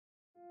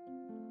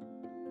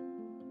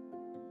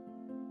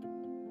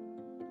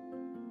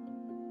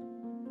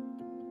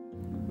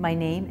My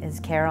name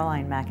is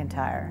Caroline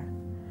McIntyre.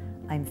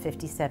 I'm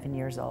 57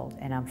 years old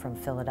and I'm from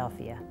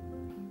Philadelphia.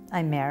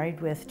 I'm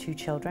married with 2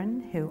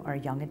 children who are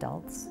young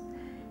adults,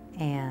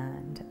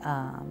 and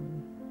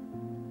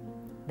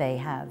they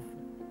have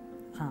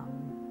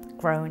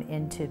grown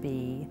into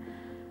be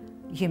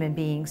human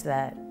beings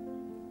that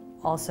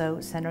also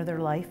center their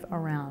life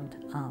around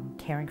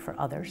caring for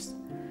others.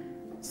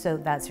 So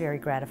that's very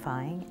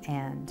gratifying,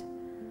 and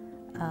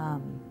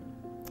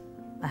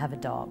I have a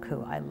dog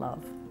who I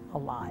love a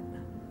lot.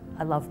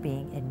 I love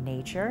being in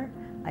nature.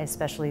 I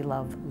especially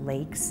love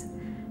lakes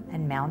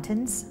and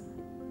mountains.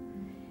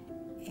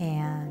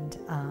 And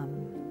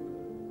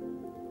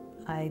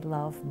I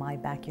love my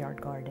backyard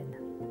garden.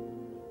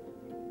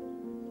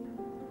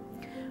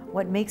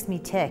 What makes me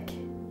tick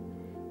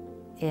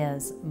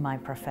is my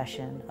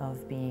profession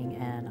of being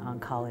an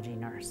oncology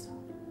nurse.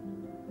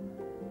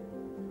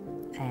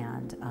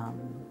 And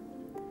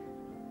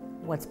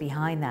what's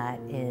behind that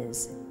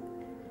is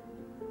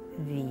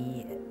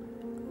the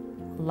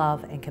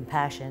love and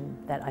compassion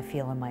that I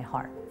feel in my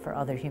heart for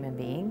other human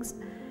beings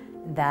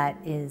that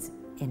is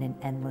in an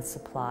endless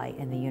supply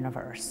in the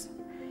universe.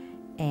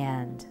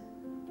 And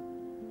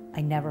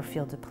I never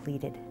feel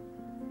depleted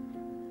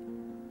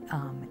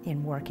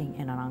in working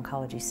in an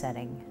oncology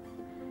setting,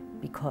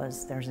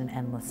 because there's an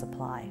endless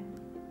supply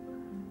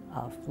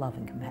of love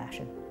and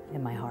compassion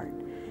in my heart.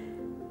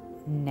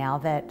 Now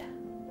that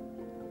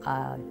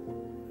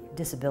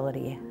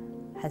disability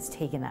has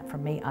taken that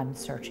from me, I'm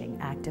searching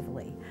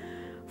actively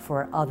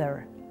for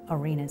other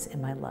arenas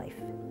in my life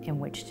in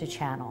which to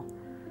channel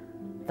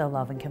the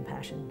love and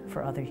compassion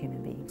for other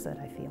human beings that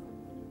I feel.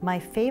 My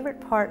favorite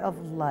part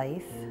of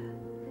life,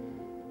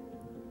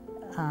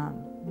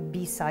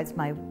 besides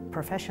my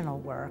professional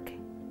work,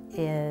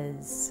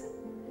 is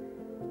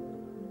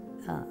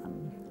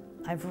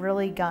I've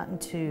really gotten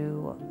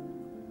to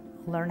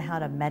learn how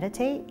to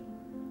meditate,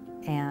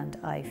 and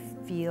I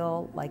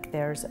feel like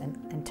there's an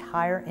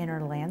entire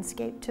inner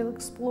landscape to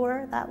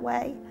explore that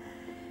way.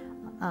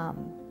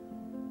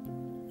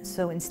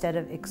 So instead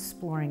of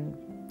exploring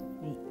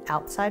the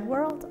outside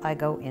world, I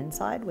go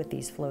inside with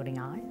these floating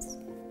eyes,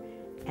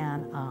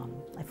 and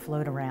I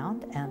float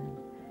around and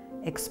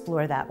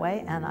explore that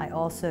way. And I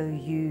also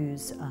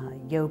use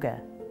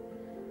yoga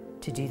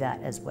to do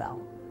that as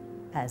well,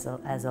 as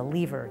a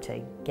lever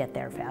to get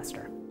there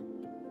faster.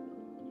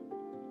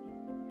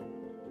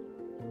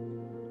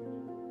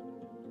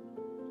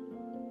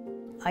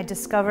 I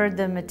discovered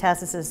the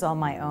metastasis on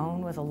my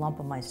own with a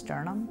lump on my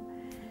sternum,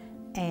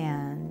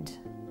 and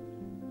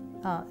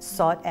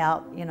sought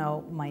out,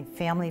 my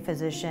family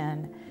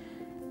physician,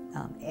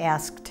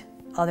 asked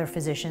other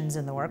physicians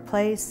in the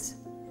workplace,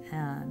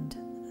 and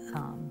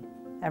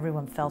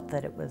everyone felt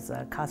that it was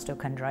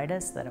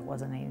costochondritis, that it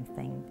wasn't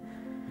anything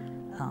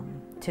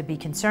to be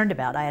concerned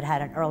about. I had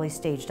had an early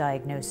stage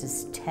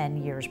diagnosis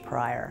 10 years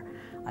prior.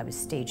 I was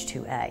stage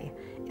 2A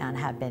and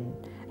had been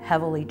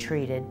heavily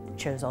treated,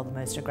 chose all the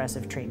most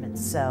aggressive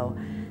treatments. So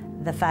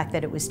the fact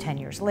that it was 10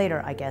 years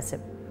later, I guess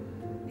it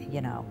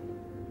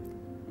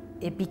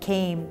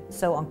became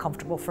so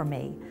uncomfortable for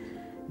me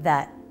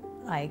that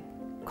I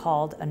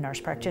called a nurse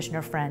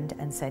practitioner friend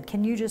and said,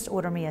 "Can you just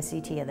order me a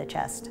CT of the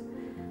chest?"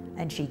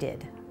 And she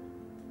did.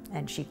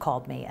 And she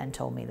called me and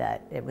told me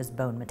that it was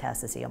bone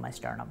metastasis on my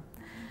sternum.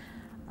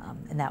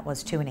 And that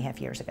was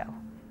 2.5 years ago.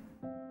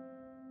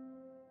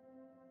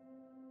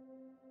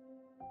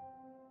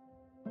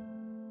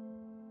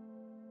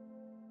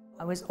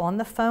 I was on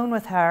the phone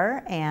with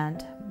her,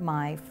 and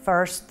my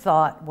first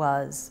thought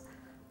was,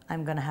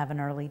 I'm going to have an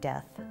early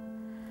death.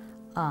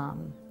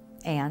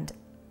 And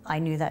I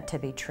knew that to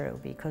be true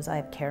because I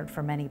have cared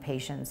for many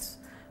patients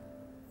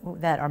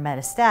that are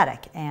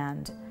metastatic,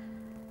 and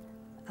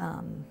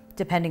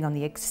depending on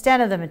the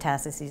extent of the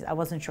metastases, I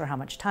wasn't sure how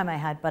much time I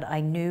had, but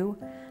I knew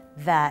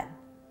that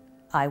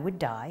I would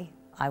die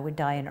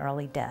an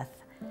early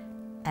death,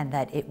 and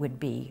that it would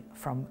be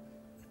from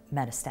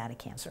metastatic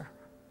cancer.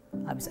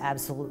 I was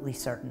absolutely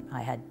certain.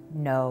 I had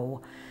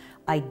no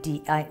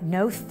idea,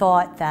 no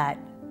thought that,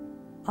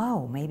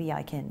 oh, maybe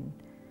I can,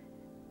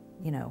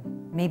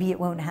 maybe it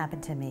won't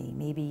happen to me.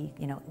 Maybe,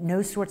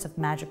 no sorts of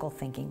magical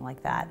thinking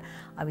like that.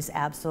 I was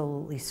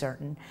absolutely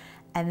certain.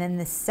 And then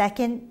the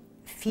second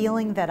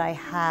feeling that I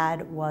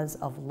had was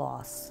of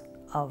loss,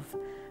 of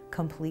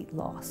complete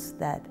loss,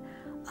 that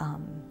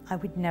I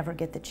would never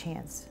get the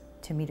chance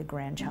to meet a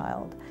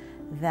grandchild,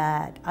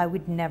 that I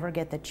would never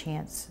get the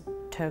chance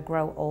to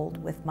grow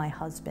old with my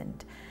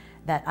husband,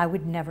 that I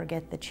would never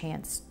get the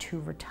chance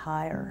to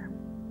retire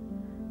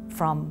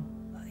from,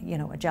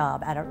 a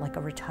job at like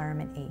a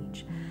retirement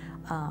age.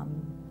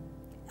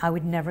 I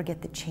would never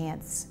get the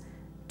chance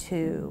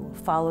to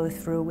follow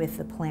through with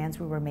the plans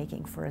we were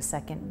making for a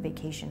second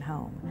vacation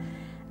home,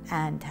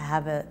 and to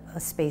have a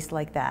space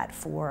like that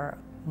for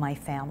my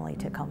family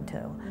to come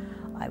to.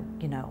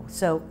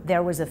 So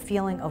there was a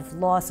feeling of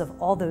loss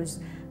of all those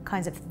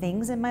kinds of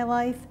things in my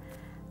life.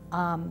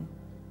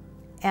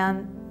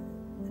 And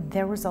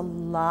there was a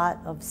lot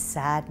of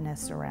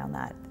sadness around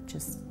that,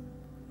 just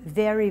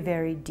very,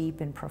 very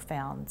deep and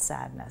profound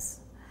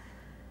sadness.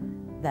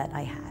 that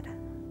I had.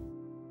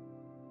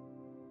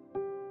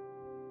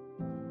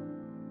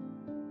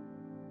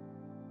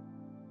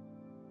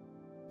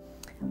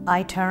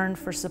 I turned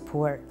for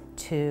support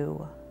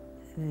to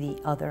the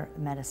other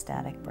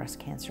metastatic breast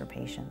cancer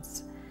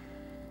patients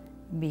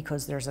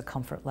because there's a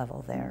comfort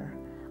level there.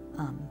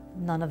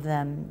 None of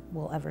them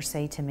will ever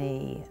say to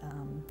me,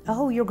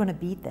 oh, you're going to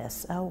beat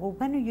this. Oh, well,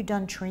 when are you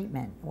done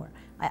treatment? Or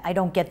I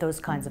don't get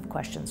those kinds of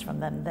questions from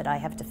them that I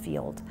have to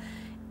field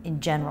in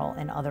general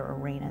in other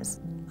arenas.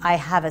 I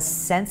have a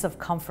sense of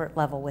comfort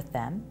level with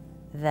them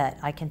that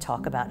I can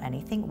talk about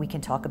anything. We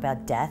can talk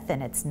about death,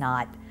 and it's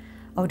not,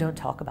 oh, don't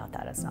talk about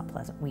that, it's not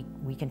pleasant.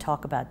 We can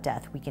talk about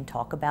death. We can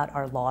talk about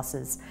our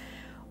losses.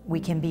 We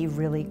can be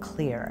really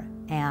clear,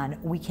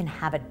 and we can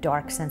have a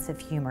dark sense of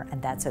humor, and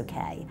that's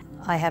okay.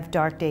 I have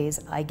dark days.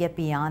 I get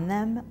beyond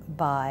them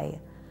by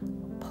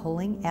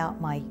pulling out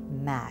my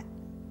mat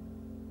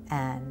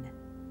and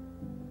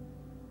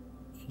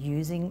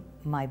using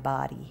my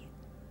body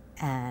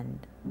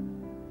and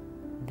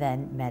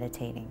then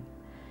meditating.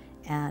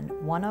 And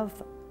one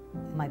of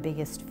my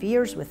biggest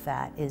fears with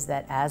that is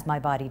that as my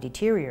body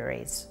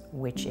deteriorates,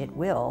 which it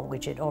will,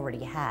 which it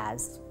already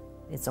has,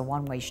 it's a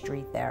one-way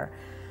street there,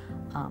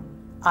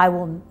 I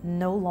will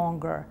no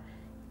longer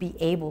be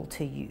able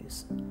to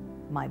use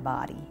my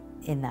body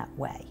in that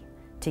way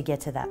to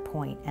get to that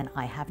point, and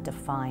I have to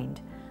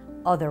find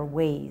other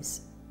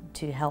ways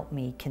to help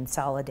me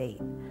consolidate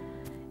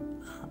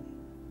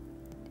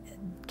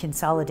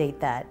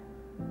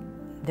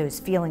those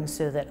feelings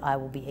so that I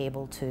will be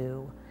able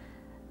to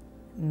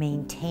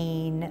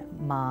maintain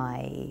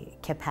my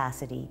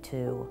capacity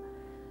to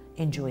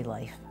enjoy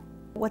life.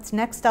 What's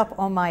next up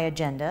on my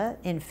agenda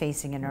in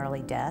facing an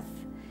early death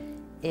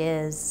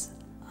is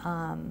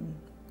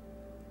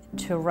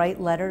to write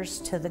letters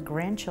to the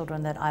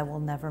grandchildren that I will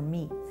never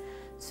meet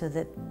so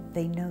that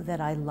they know that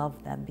I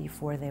loved them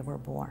before they were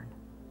born.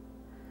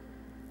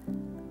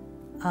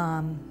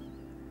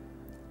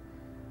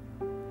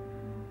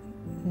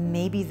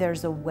 Maybe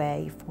there's a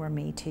way for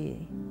me to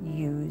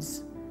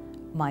use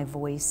my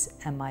voice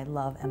and my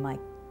love and my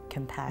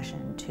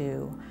compassion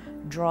to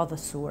draw the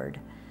sword.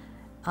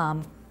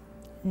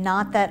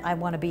 Not that I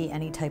want to be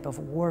any type of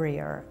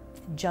warrior,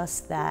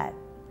 just that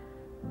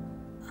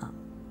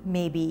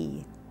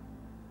maybe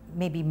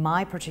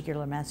my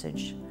particular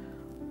message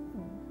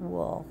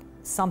will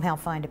somehow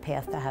find a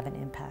path to have an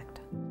impact.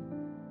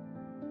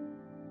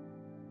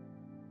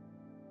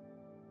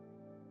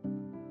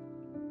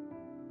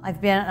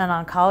 I've been an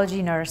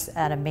oncology nurse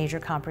at a major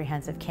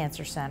comprehensive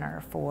cancer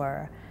center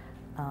for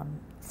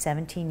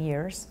 17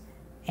 years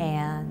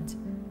and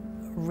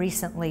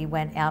recently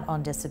went out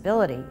on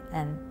disability,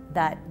 and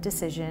that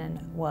decision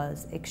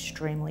was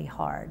extremely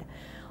hard.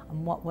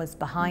 What was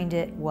behind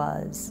it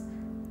was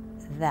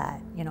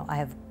that, I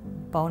have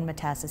bone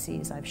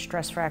metastases, I have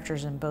stress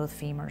fractures in both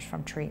femurs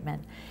from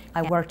treatment.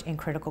 I worked in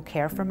critical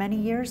care for many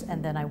years,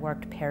 and then I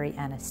worked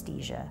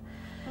peri-anesthesia.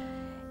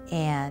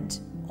 And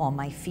on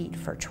my feet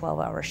for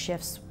 12-hour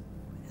shifts,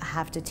 I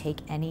have to take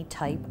any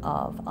type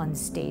of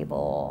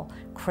unstable,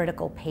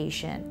 critical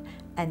patient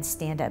and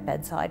stand at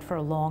bedside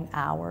for long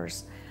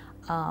hours,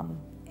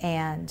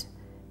 and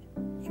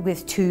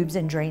with tubes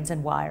and drains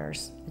and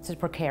wires. It's a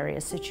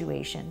precarious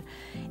situation.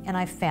 And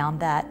I found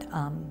that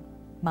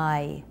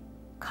my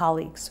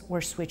colleagues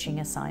were switching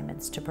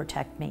assignments to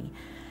protect me,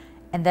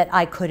 and that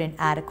I couldn't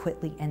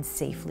adequately and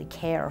safely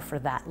care for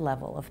that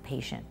level of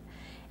patient.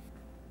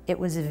 It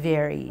was a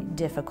very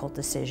difficult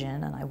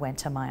decision, and I went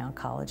to my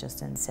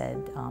oncologist and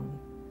said,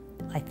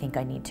 I think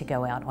I need to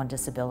go out on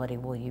disability.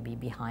 Will you be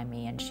behind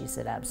me? And she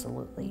said,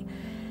 absolutely.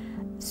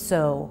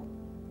 So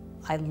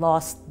I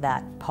lost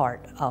that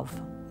part of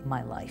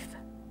my life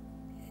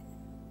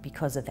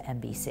because of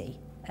MBC.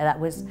 And that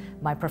was,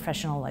 my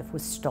professional life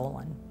was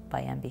stolen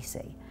by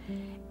MBC.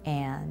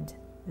 And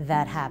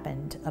that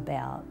happened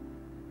about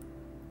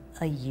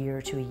a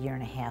year to a year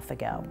and a half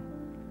ago.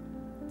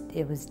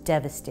 It was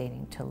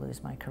devastating to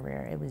lose my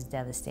career. It was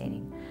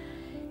devastating.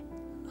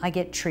 I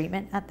get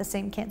treatment at the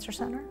same cancer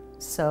center,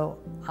 so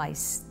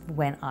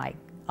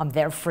I'm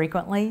there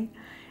frequently,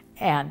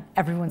 and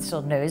everyone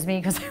still knows me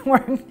because I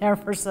worked there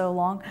for so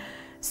long.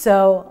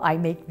 So I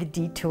make the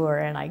detour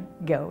and I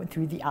go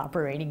through the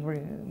operating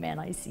room and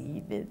I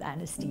see the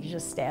anesthesia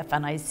staff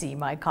and I see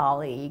my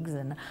colleagues,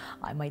 and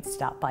I might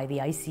stop by the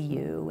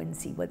ICU and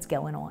see what's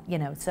going on,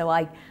 So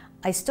I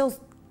still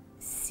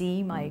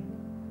see my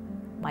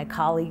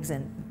colleagues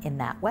in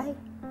that way,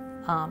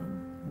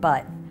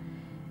 but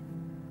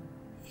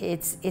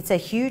it's a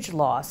huge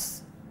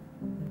loss.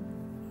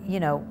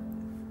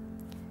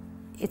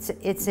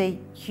 It's a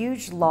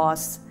huge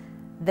loss.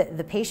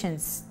 The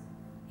patients,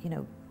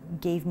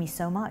 gave me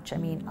so much. I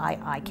mean,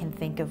 I can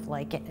think of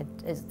like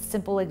a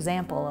simple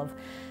example of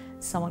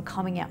someone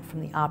coming out from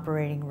the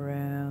operating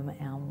room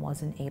and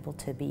wasn't able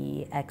to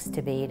be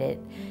extubated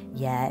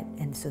yet,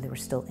 and so they were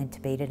still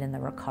intubated in the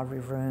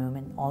recovery room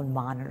and on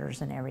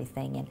monitors and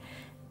everything, and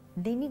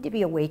they need to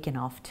be awake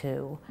enough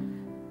to,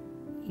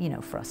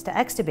 for us to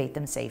extubate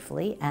them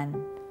safely, and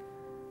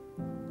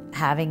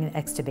having an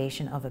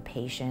extubation of a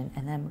patient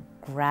and then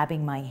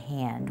grabbing my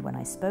hand when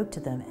I spoke to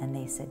them, and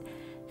they said,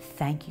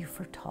 "Thank you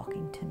for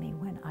talking to me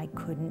when I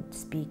couldn't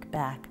speak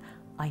back.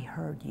 I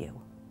heard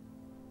you."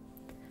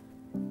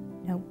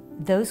 You know,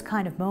 those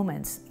kind of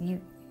moments,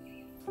 you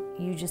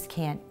just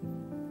can't,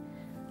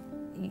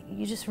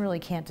 you just really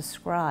can't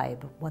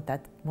describe what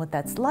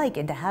that's like.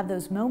 And to have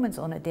those moments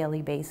on a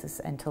daily basis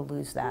and to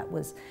lose that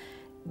was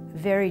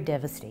very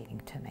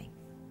devastating to me,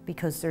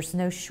 because there's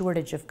no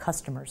shortage of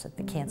customers at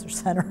the cancer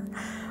center,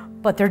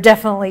 but there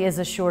definitely is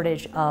a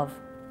shortage of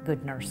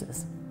good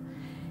nurses.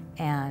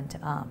 And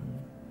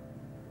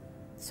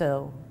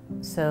so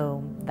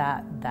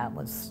that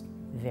was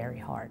very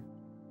hard.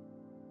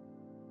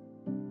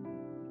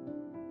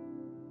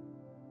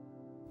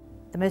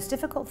 The most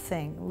difficult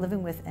thing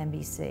living with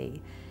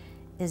MBC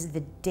is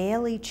the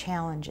daily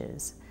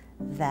challenges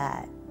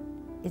that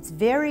it's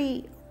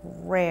very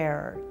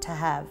rare to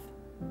have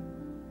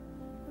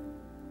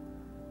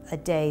a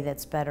day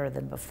that's better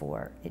than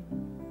before.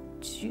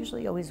 It's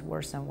usually always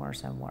worse and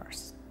worse and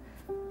worse.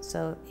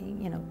 So,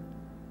 you know,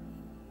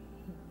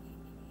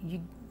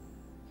 you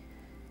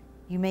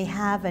may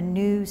have a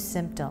new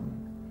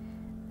symptom,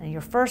 and your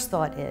first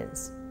thought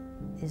is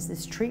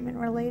this treatment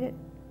related,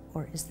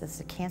 or is this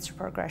a cancer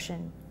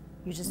progression?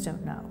 You just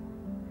don't know.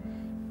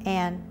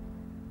 And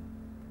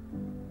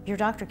your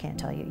doctor can't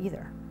tell you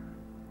either.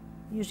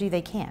 Usually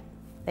they can't.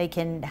 They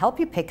can help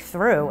you pick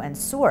through and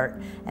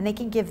sort, and they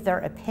can give their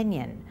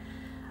opinion.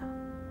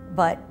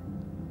 But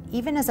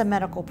even as a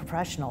medical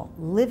professional,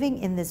 living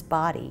in this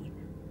body,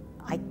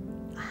 I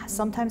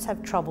sometimes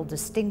have trouble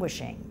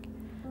distinguishing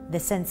the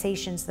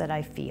sensations that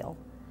I feel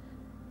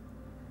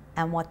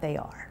and what they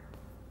are.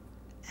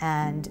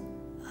 And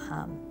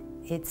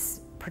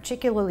it's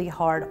particularly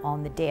hard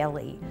on the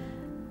daily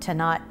to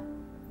not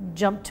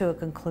jump to a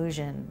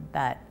conclusion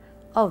that,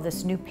 oh,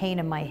 this new pain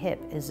in my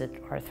hip, is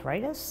it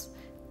arthritis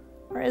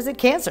or is it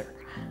cancer?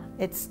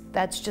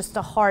 That's just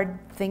a hard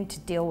thing to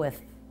deal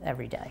with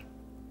every day.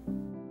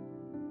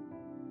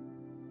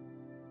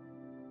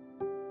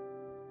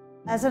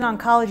 As an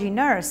oncology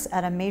nurse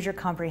at a major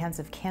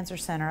comprehensive cancer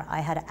center,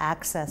 I had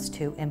access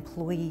to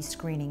employee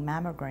screening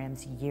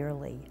mammograms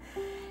yearly.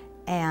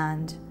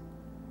 And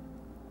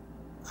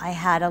I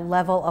had a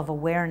level of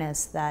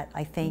awareness that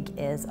I think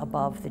is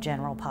above the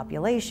general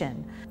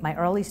population. My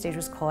early stage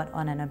was caught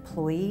on an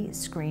employee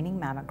screening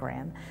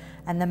mammogram,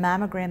 and the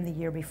mammogram the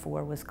year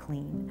before was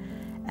clean.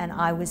 And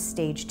I was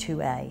stage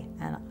 2A,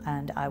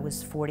 and I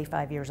was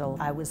 45 years old.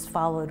 I was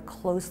followed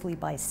closely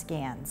by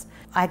scans.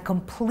 I had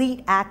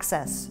complete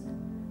access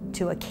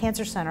to a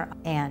cancer center,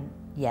 and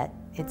yet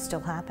it still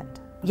happened.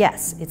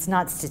 Yes, it's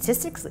not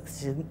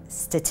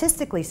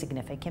statistically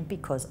significant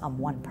because I'm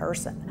one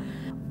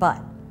person,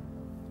 but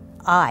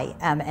I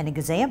am an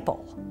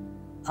example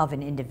of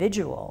an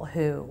individual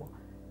who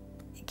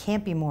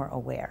can't be more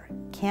aware,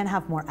 can't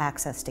have more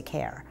access to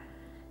care,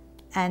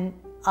 and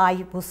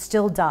I will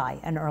still die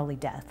an early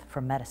death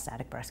from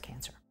metastatic breast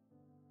cancer.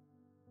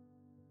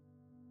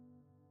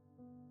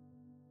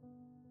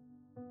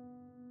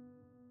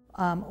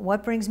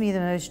 What brings me the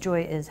most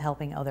joy is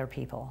helping other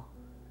people.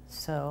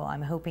 So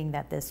I'm hoping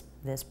that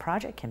this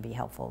project can be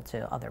helpful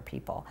to other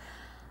people.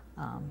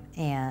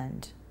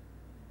 And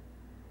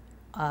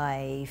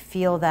I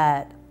feel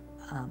that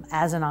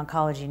as an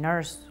oncology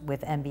nurse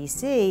with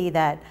MBC,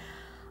 that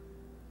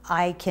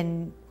I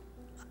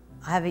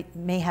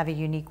may have a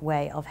unique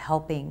way of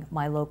helping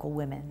my local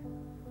women.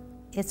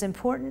 It's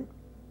important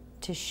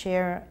to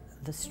share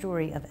the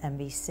story of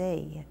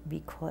MBC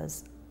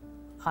because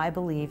I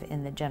believe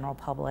in the general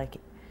public,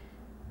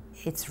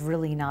 it's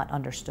really not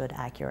understood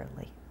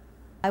accurately.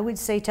 I would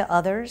say to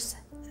others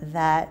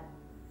that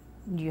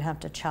you have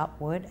to chop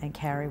wood and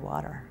carry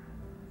water,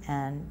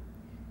 and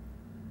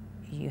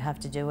you have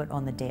to do it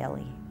on the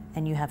daily,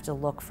 and you have to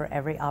look for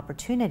every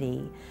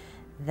opportunity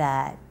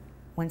that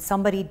when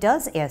somebody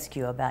does ask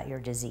you about your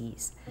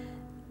disease,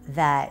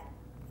 that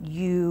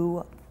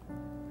you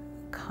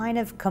kind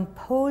of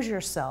compose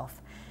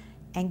yourself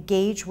and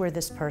gauge where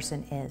this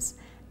person is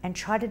and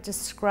try to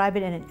describe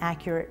it in an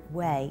accurate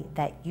way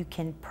that you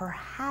can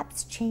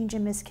perhaps change a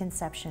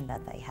misconception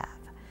that they have.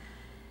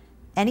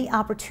 Any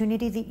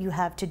opportunity that you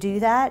have to do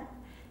that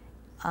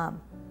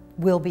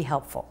will be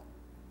helpful.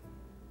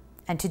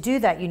 And to do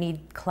that, you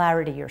need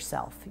clarity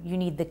yourself. You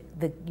need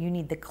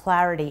the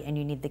clarity, and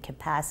you need the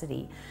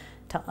capacity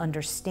to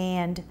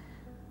understand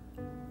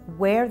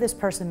where this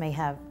person may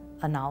have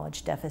a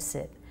knowledge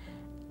deficit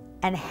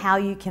and how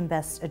you can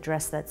best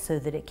address that so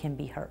that it can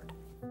be heard.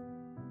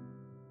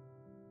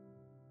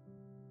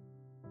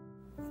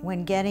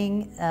 When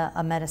getting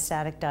a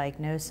metastatic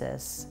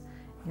diagnosis,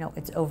 you know,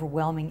 it's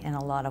overwhelming in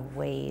a lot of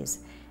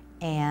ways,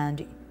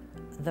 and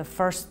the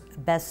first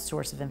best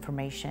source of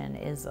information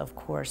is, of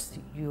course,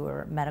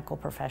 your medical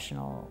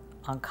professional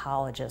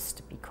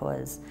oncologist,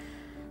 because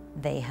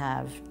they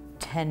have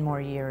 10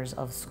 more years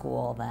of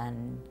school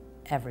than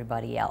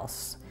everybody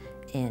else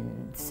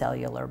in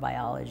cellular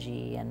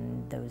biology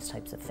and those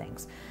types of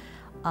things.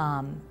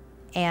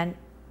 And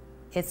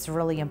it's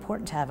really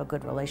important to have a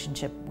good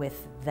relationship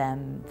with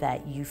them,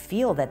 that you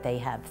feel that they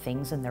have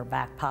things in their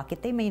back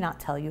pocket they may not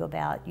tell you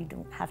about. You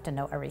don't have to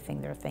know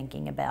everything they're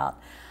thinking about.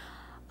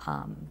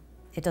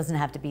 It doesn't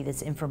have to be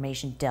this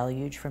information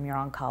deluge from your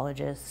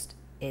oncologist.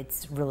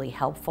 It's really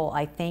helpful,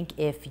 I think,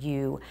 if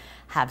you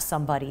have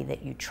somebody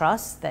that you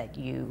trust, that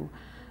you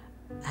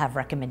have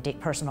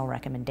personal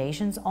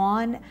recommendations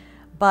on.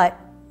 But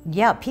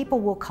yeah,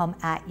 people will come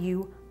at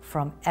you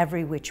from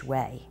every which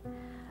way.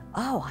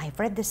 Oh, I've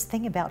read this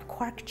thing about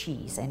quark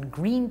cheese and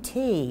green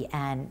tea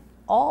and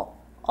all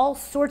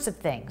sorts of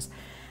things.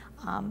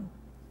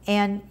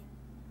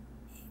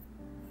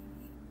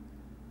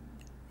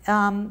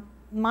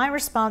 My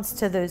response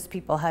to those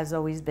people has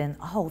always been,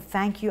 oh,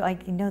 thank you.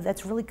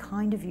 That's really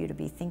kind of you to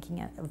be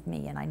thinking of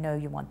me, and I know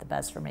you want the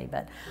best for me,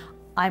 but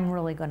I'm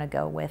really going to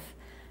go with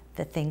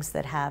the things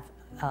that have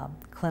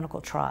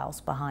clinical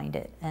trials behind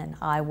it, and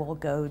I will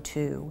go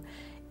to,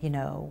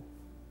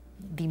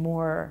 the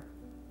more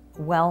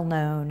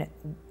well-known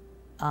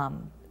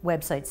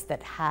websites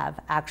that have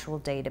actual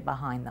data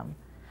behind them.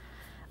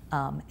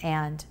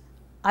 And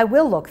I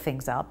will look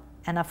things up,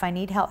 and if I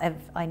need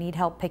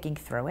help picking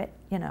through it,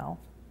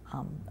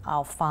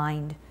 I'll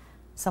find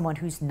someone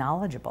who's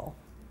knowledgeable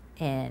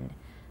in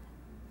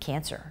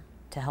cancer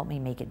to help me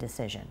make a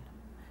decision.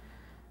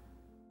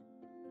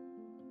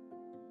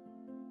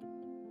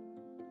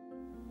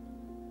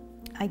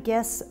 I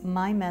guess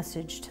my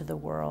message to the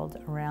world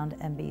around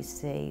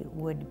MBC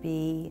would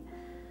be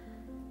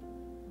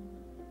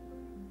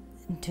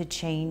to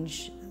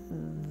change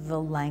the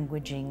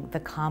languaging, the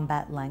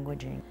combat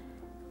languaging,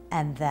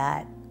 and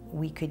that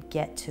we could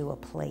get to a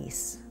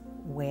place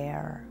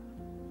where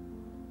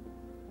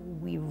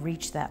we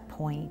reach that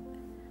point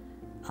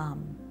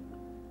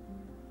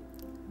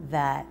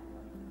that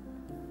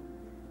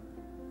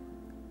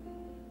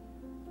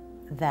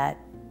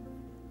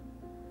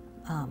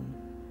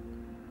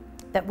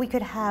we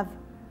could have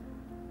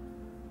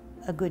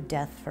a good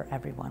death for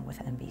everyone with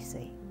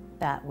MBC.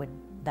 That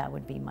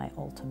would be my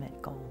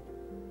ultimate goal.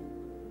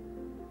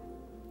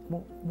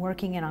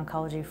 Working in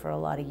oncology for a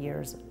lot of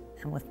years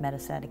and with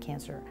metastatic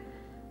cancer,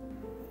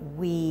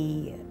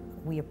 we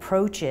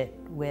approach it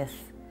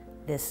with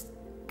this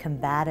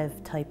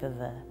combative type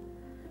of a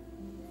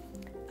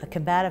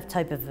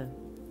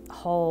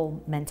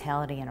whole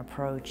mentality and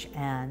approach,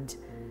 and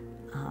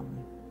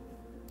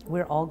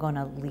we're all going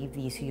to leave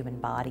these human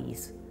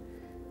bodies.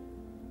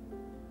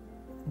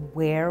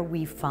 Where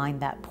we find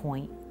that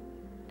point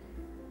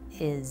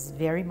is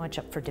very much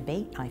up for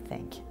debate, I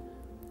think.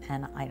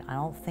 And I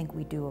don't think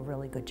we do a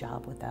really good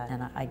job with that.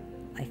 And I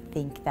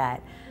think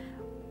that,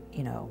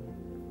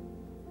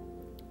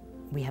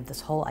 we have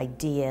this whole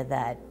idea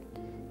that,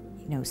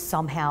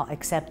 somehow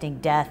accepting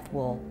death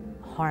will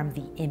harm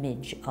the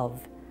image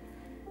of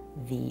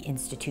the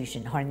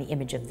institution, harm the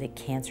image of the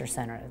cancer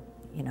center,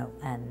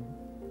 and,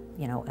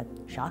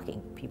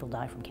 shocking, people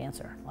die from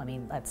cancer. I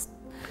mean, that's,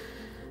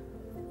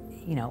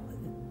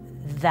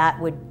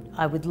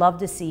 I would love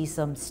to see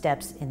some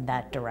steps in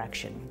that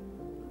direction.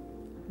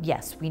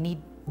 Yes, we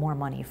need more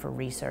money for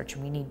research,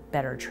 we need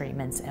better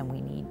treatments, and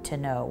we need to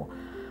know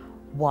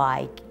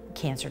why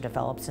cancer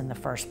develops in the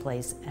first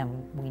place,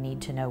 and we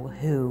need to know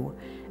who,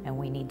 and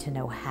we need to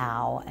know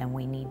how, and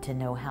we need to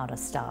know how to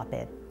stop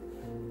it.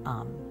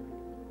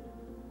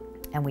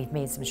 And we've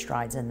made some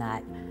strides in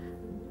that,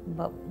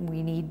 but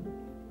we need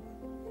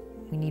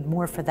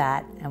more for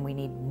that, and we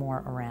need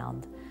more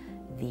around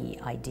the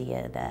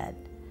idea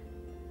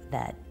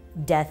that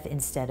death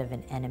instead of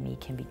an enemy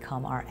can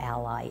become our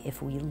ally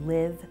if we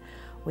live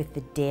with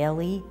the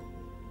daily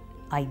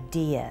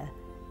idea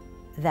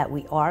that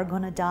we are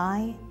going to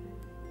die.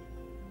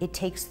 It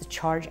takes the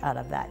charge out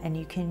of that, and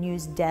you can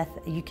use death,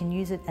 you can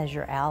use it as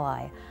your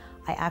ally.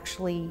 I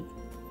actually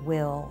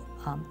will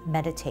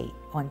meditate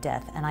on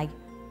death, and I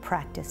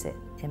practice it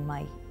in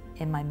my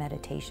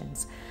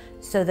meditations,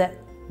 so that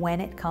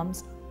when it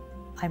comes,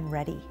 I'm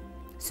ready.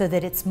 So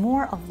that it's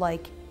more of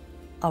like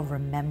a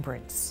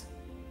remembrance.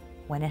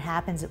 When it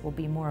happens, it will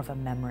be more of a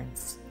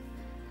remembrance.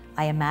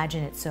 I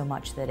imagine it so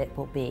much that it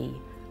will be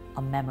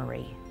a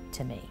memory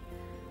to me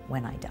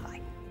when I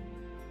die.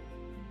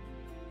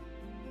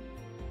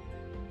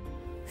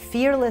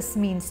 Fearless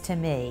means to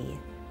me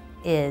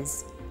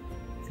is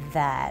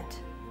that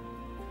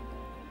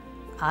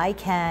I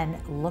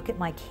can look at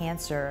my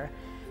cancer,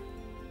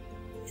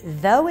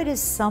 though it is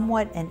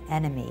somewhat an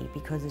enemy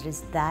because it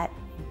is that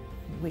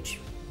which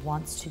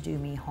wants to do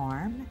me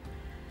harm,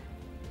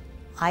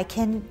 I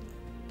can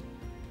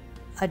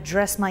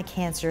address my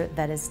cancer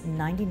that is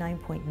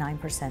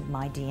 99.9%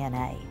 my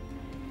DNA,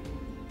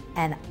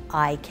 and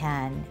I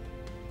can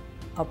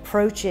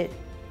approach it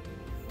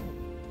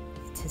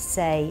to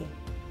say,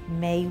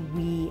 may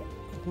we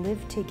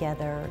live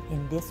together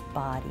in this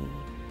body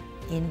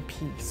in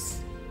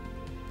peace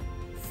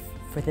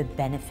for the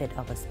benefit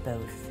of us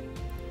both.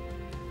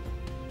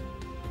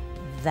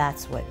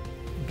 That's what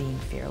being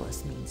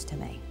fearless means to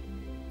me.